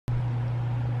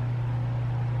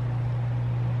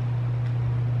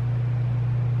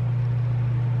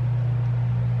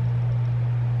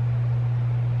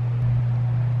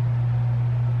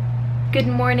Good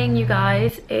morning, you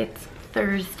guys. It's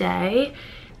Thursday.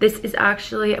 This is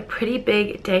actually a pretty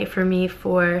big day for me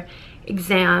for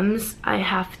exams. I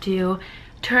have to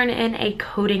turn in a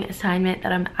coding assignment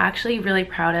that I'm actually really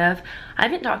proud of. I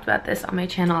haven't talked about this on my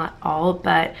channel at all,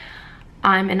 but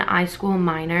I'm an iSchool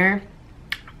minor,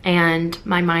 and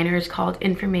my minor is called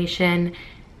Information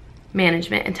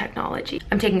Management and Technology.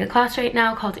 I'm taking a class right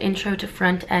now called Intro to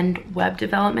Front-End Web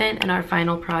Development, and our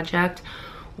final project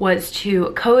was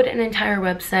to code an entire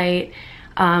website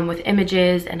with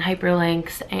images and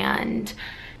hyperlinks, and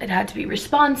it had to be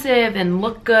responsive and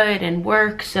look good and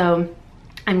work, so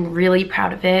I'm really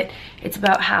proud of it. It's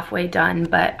about halfway done,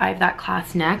 but I have that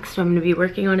class next, so I'm gonna be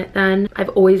working on it then. I've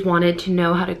always wanted to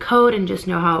know how to code and just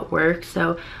know how it works,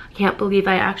 so I can't believe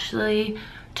I actually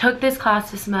took this class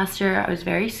this semester. I was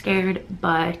very scared,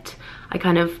 but I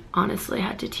kind of honestly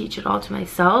had to teach it all to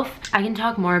myself. I can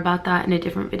talk more about that in a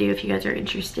different video if you guys are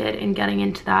interested in getting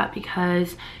into that,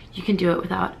 because you can do it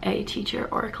without a teacher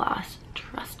or a class,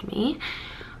 trust me.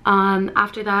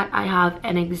 After that, I have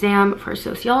an exam for a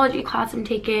sociology class I'm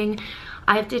taking.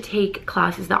 I have to take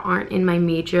classes that aren't in my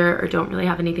major or don't really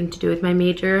have anything to do with my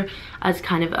major as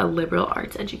kind of a liberal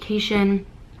arts education.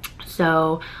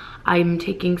 So I'm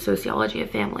taking sociology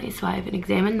of families, so I have an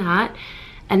exam in that.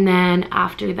 And then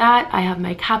after that, I have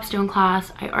my capstone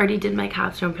class. I already did my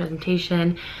capstone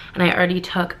presentation, and I already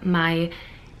took my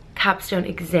capstone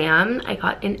exam. I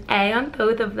got an A on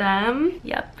both of them.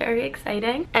 Yep, very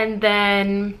exciting. And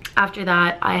then after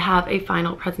that, I have a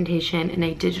final presentation in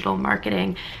a digital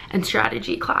marketing and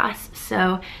strategy class.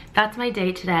 So that's my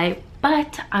day today.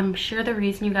 But I'm sure the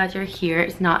reason you guys are here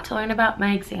is not to learn about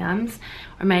my exams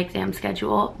or my exam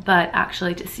schedule, but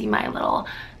actually to see my little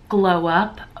glow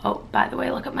up. Oh, by the way,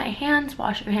 look at my hands.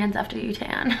 Wash your hands after you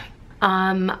tan.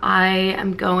 I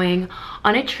am going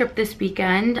on a trip this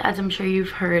weekend, as I'm sure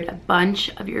you've heard a bunch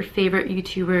of your favorite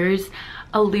YouTubers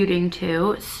alluding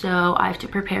to, so I have to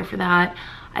prepare for that.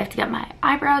 I have to get my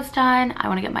eyebrows done. I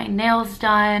want to get my nails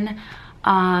done,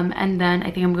 and then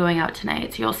I think I'm going out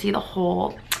tonight, so you'll see the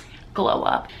whole glow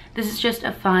up. This is just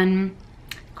a fun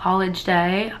college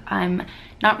day. I'm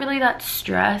not really that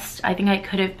stressed. I think I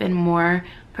could have been more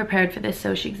prepared for this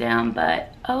social exam,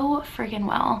 but oh friggin'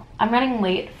 well. I'm running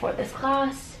late for this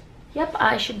class. Yep,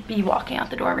 I should be walking out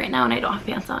the door right now and I don't have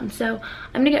pants on, so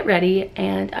I'm gonna get ready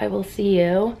and I will see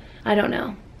you, I don't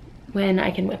know, when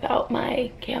I can whip out my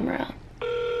camera.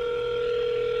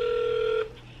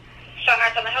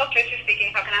 Shanghai on the Hill, Tracy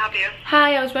speaking. How can I help you?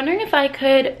 Hi, I was wondering if I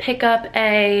could pick up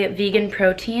a vegan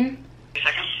protein.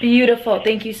 Second. Beautiful,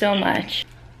 thank you so much.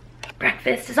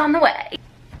 Breakfast is on the way.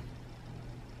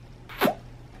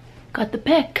 Got the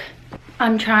pick.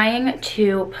 I'm trying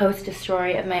to post a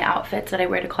story of my outfits that I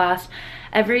wear to class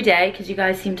every day because you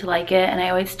guys seem to like it, and I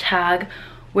always tag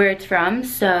where it's from,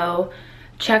 so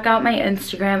check out my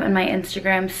Instagram and my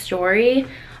Instagram story.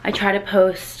 I try to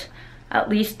post at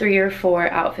least 3 or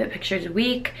 4 outfit pictures a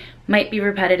week. Might be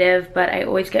repetitive, but I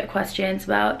always get questions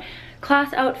about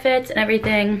class outfits and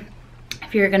everything.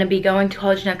 If you're gonna be going to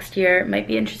college next year, it might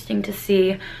be interesting to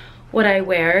see what I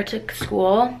wear to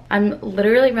school. I'm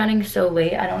literally running so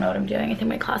late, I don't know what I'm doing. I think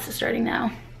my class is starting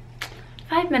now.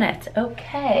 5 minutes,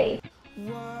 okay.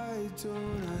 Why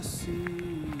don't I see?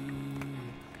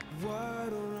 Why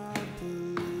don't I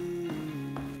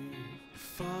believe?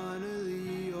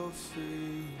 Finally you're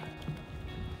free.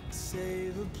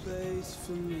 Save a place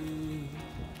for me.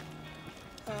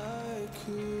 I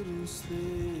couldn't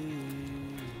sleep.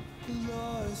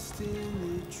 Lost in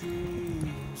the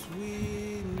dreams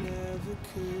we never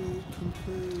could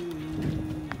complete.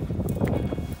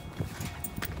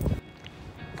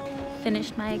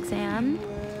 Finished my exam.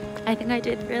 I think I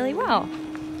did really well.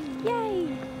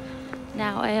 Yay!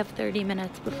 Now I have 30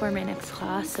 minutes before my next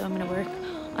class, so I'm gonna work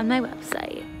on my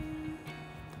website.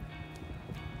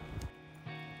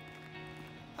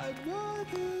 I'd rather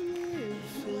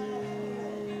live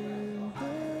in the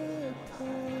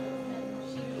past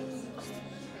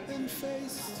than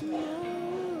face tomorrow.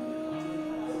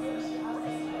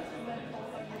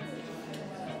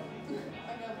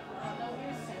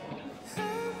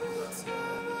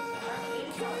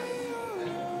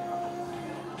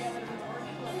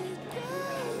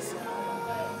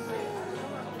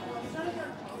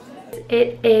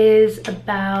 It is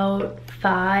about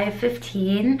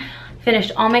 5:15.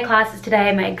 Finished all my classes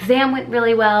today. My exam went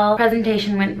really well.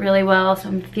 Presentation went really well, so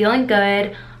I'm feeling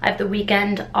good. I have the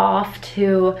weekend off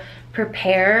to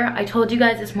prepare. I told you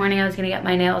guys this morning I was gonna get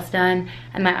my nails done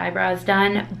and my eyebrows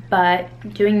done, but I'm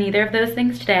doing neither of those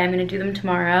things today. I'm gonna do them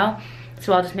tomorrow.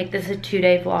 So I'll just make this a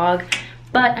 2-day vlog.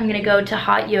 But I'm gonna go to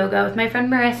hot yoga with my friend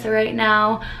Marissa right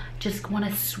now. just want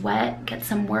to sweat, get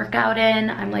some workout in.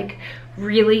 I'm like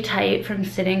really tight from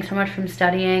sitting so much from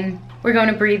studying. We're going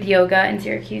to Breathe Yoga in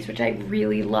Syracuse, which I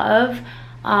really love.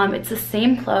 It's the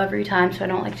same flow every time, so I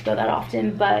don't like to go that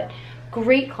often, but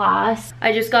great class.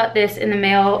 I just got this in the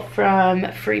mail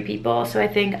from Free People, so I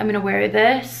think I'm gonna wear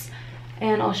this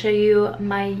and I'll show you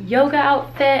my yoga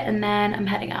outfit and then I'm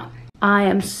heading out. I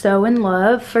am so in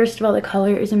love. First of all, the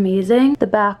color is amazing. The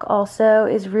back also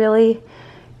is really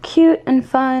cute and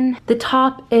fun. The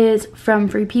top is from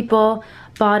Free People,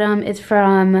 bottom is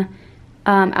from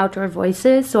Outdoor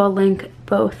Voices, so I'll link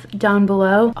both down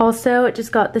below. Also,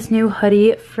 just got this new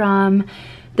hoodie from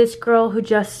this girl who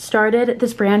just started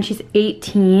this brand. She's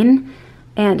 18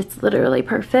 and it's literally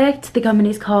perfect. The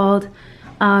company's called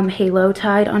Halo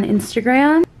Tide on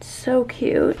Instagram. So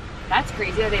cute. That's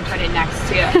crazy that they put it next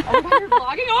to. Oh my god, you're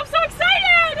vlogging. Oh, I'm so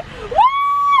excited! Woo!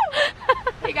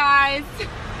 Hey guys,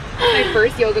 my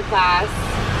first yoga class.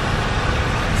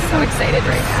 So excited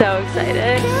right now. So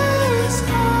excited.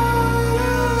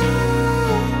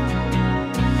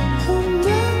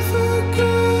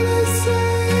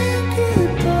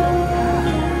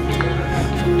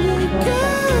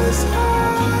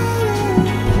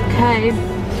 Okay,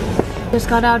 just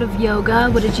got out of yoga.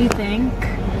 What did you think?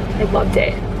 I loved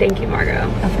it. Thank you, Margot,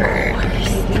 for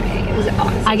taking me. It was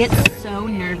awesome. I get so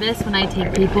nervous when I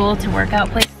take people to workout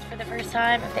places for the first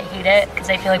time if they hate it, because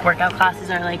I feel like workout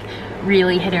classes are like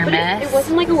really hit or miss. It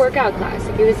wasn't like a workout class.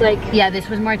 Like, it was like, yeah, this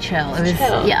was more chill. It was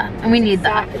chill. Yeah, and we need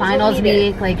that. Exactly. Finals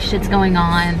week, like shit's going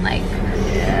on. Like,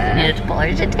 needed to pull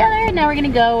our shit together. Now we're gonna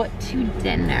go to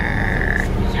dinner.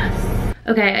 Yes.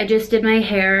 Okay, I just did my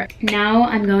hair. Now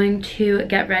I'm going to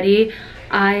get ready.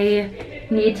 I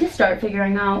need to start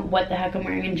figuring out what the heck I'm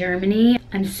wearing in Germany.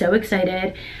 I'm so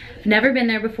excited. I've never been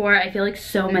there before. I feel like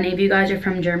so many of you guys are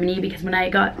from Germany because when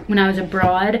I was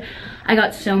abroad, I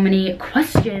got so many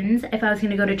questions if I was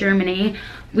gonna go to Germany.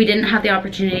 We didn't have the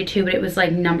opportunity to, but it was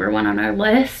like #1 on our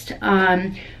list.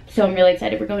 So I'm really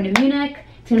excited. We're going to Munich.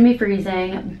 It's gonna be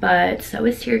freezing, but so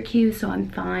is Syracuse, so I'm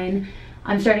fine.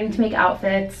 I'm starting to make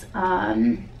outfits.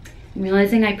 I'm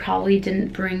realizing I probably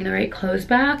didn't bring the right clothes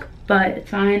back, but it's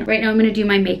fine. Right now I'm gonna do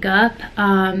my makeup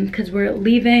because we're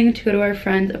leaving to go to our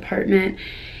friend's apartment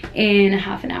in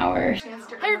half an hour.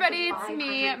 Hi everybody, it's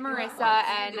me, Marissa,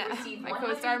 and my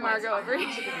co-star Margot over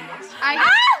here.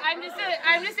 I'm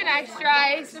just an extra,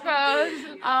 I suppose.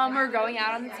 We're going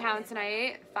out on the town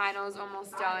tonight. Finals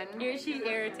almost done. Here she's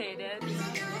irritated.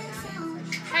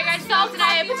 Hey guys, salt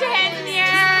tonight. Put your hands in the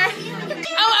air.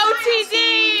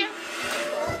 OOTD.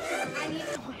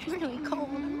 I'm really cold.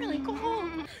 I'm really cold. Oh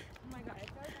my god, I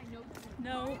feel like I know this.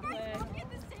 No way.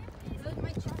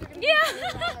 Yeah.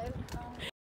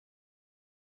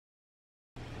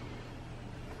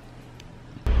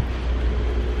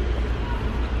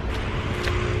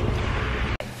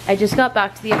 I just got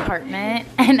back to the apartment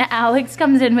and Alex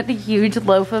comes in with a huge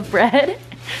loaf of bread.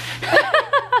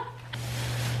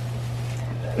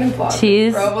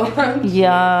 Cheese.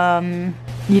 Yum.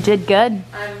 You did good.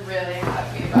 I'm really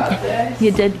happy about this.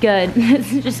 You did good.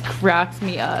 This just cracks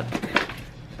me up.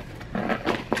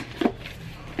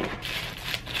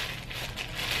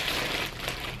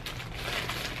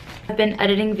 I've been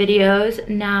editing videos.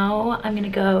 Now I'm gonna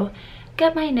go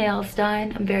get my nails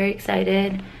done. I'm very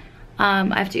excited. I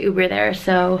have to Uber there,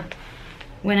 so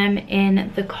when I'm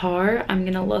in the car, I'm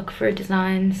gonna look for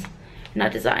designs.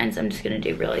 Not designs, I'm just gonna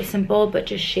do really simple, but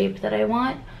just shape that I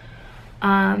want.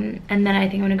 And then I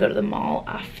think I'm gonna go to the mall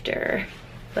after,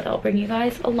 but I'll bring you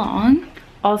guys along.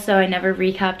 Also, I never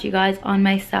recapped you guys on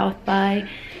my South by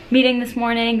meeting this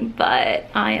morning, but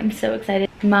I am so excited.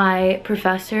 My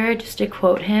professor, just to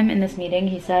quote him in this meeting,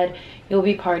 he said, "You'll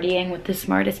be partying with the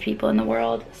smartest people in the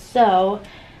world." So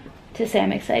to say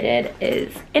I'm excited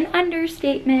is an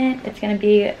understatement. It's gonna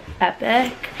be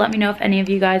epic. Let me know if any of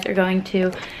you guys are going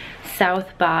to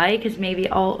South by, because maybe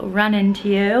I'll run into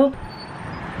you.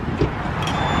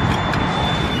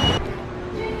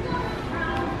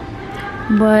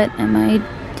 What am I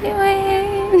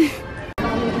doing?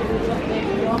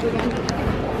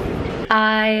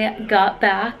 I got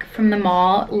back from the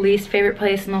mall. Least favorite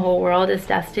place in the whole world is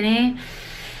Destiny.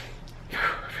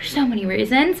 For so many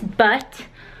reasons, but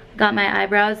got my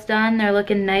eyebrows done. They're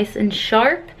looking nice and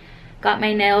sharp. Got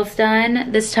my nails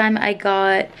done. This time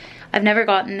I've never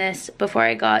gotten this before.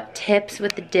 I got tips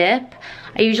with the dip.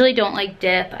 I usually don't like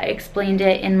dip. I explained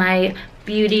it in my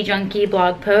Beauty Junkie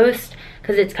blog post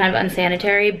because it's kind of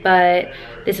unsanitary, but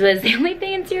this was the only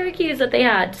thing in Syracuse that they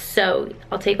had, so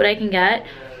I'll take what I can get.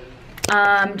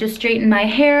 Just straighten my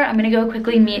hair. I'm gonna go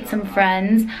quickly meet some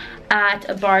friends at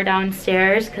a bar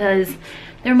downstairs because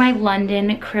they're my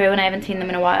London crew and I haven't seen them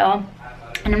in a while.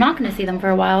 and I'm not gonna see them for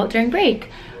a while during break.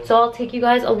 So I'll take you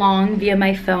guys along via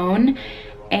my phone,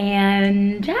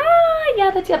 and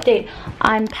yeah, that's the update.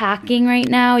 I'm packing right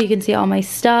now. You can see all my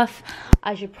stuff.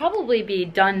 I should probably be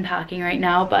done packing right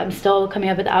now, but I'm still coming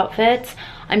up with outfits.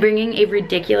 I'm bringing a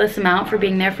ridiculous amount for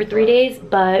being there for 3 days,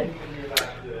 but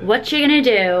what you gonna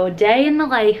do? Day in the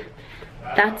life.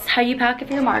 That's how you pack if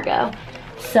you're Margot.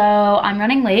 So I'm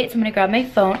running late, so I'm gonna grab my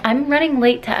phone. I'm running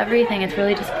late to everything. It's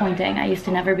really disappointing. I used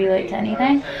to never be late to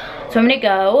anything. So I'm gonna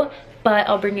go, but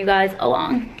I'll bring you guys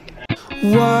along.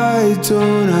 Why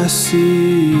don't I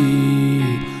see?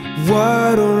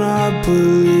 Why don't I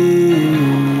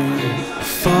believe?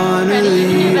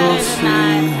 Finally you're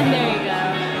free.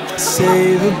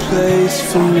 Save a place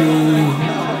for me.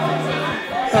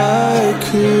 I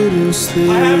couldn't sleep.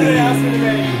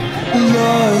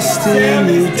 Lost in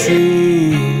the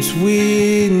dreams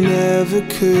we never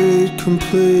could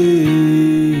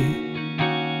complete.